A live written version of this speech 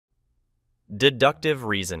Deductive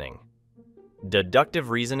reasoning. Deductive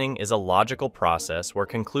reasoning is a logical process where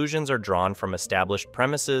conclusions are drawn from established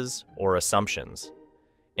premises or assumptions.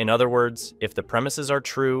 In other words, if the premises are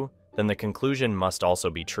true, then the conclusion must also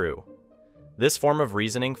be true. This form of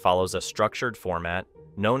reasoning follows a structured format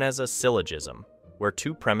known as a syllogism, where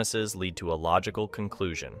two premises lead to a logical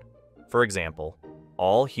conclusion. For example,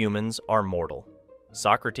 all humans are mortal.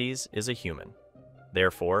 Socrates is a human.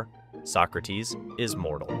 Therefore, Socrates is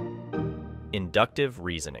mortal. Inductive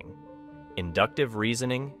reasoning. Inductive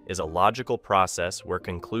reasoning is a logical process where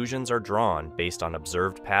conclusions are drawn based on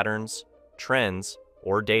observed patterns, trends,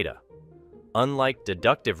 or data. Unlike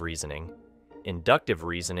deductive reasoning, inductive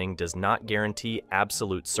reasoning does not guarantee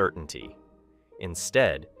absolute certainty.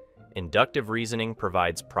 Instead, inductive reasoning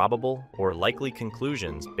provides probable or likely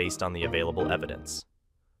conclusions based on the available evidence.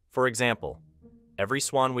 For example, every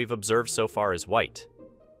swan we've observed so far is white.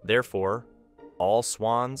 Therefore, all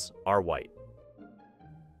swans are white.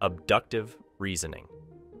 Abductive reasoning.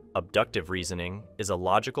 Abductive reasoning is a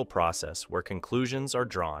logical process where conclusions are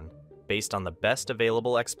drawn based on the best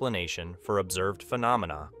available explanation for observed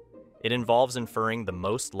phenomena. It involves inferring the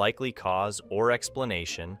most likely cause or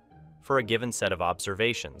explanation for a given set of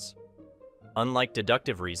observations. Unlike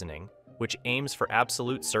deductive reasoning, which aims for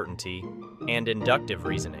absolute certainty, and inductive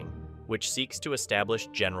reasoning, which seeks to establish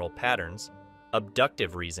general patterns,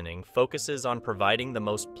 abductive reasoning focuses on providing the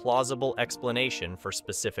most plausible explanation for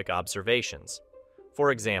specific observations.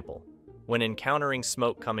 For example, when encountering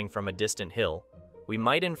smoke coming from a distant hill, we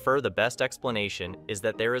might infer the best explanation is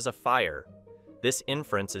that there is a fire. This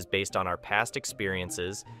inference is based on our past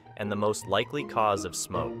experiences and the most likely cause of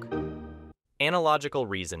smoke. Analogical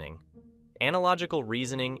reasoning. Analogical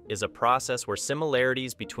reasoning is a process where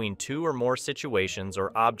similarities between two or more situations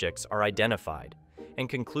or objects are identified, and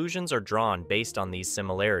conclusions are drawn based on these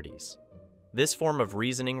similarities. This form of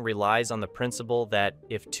reasoning relies on the principle that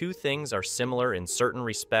if two things are similar in certain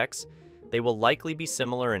respects, they will likely be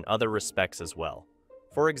similar in other respects as well.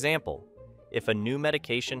 For example, if a new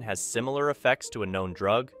medication has similar effects to a known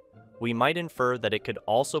drug, we might infer that it could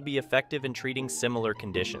also be effective in treating similar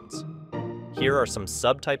conditions. Here are some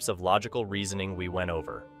subtypes of logical reasoning we went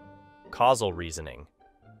over. Causal reasoning.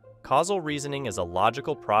 Causal reasoning is a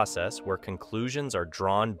logical process where conclusions are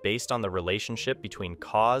drawn based on the relationship between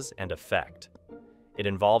cause and effect. It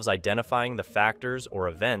involves identifying the factors or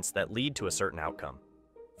events that lead to a certain outcome.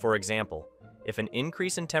 For example, if an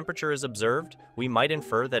increase in temperature is observed, we might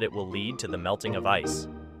infer that it will lead to the melting of ice.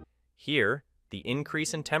 Here, the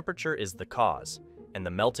increase in temperature is the cause, and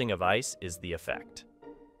the melting of ice is the effect.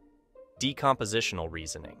 Decompositional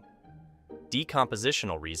reasoning.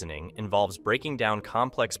 Decompositional reasoning involves breaking down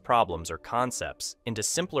complex problems or concepts into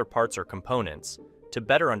simpler parts or components to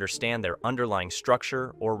better understand their underlying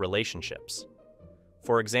structure or relationships.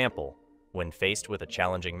 For example, when faced with a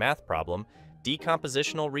challenging math problem,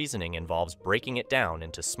 decompositional reasoning involves breaking it down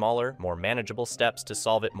into smaller, more manageable steps to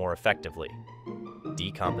solve it more effectively.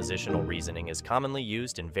 Decompositional reasoning is commonly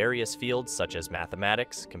used in various fields such as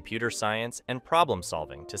mathematics, computer science, and problem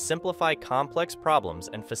solving to simplify complex problems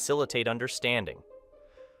and facilitate understanding.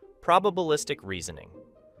 Probabilistic reasoning.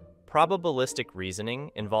 Probabilistic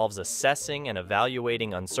reasoning involves assessing and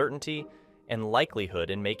evaluating uncertainty and likelihood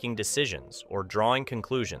in making decisions or drawing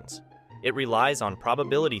conclusions. It relies on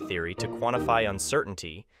probability theory to quantify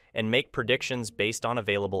uncertainty and make predictions based on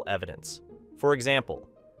available evidence. For example,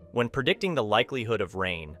 when predicting the likelihood of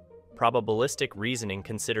rain, probabilistic reasoning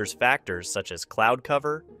considers factors such as cloud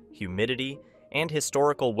cover, humidity, and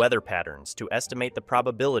historical weather patterns to estimate the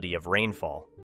probability of rainfall.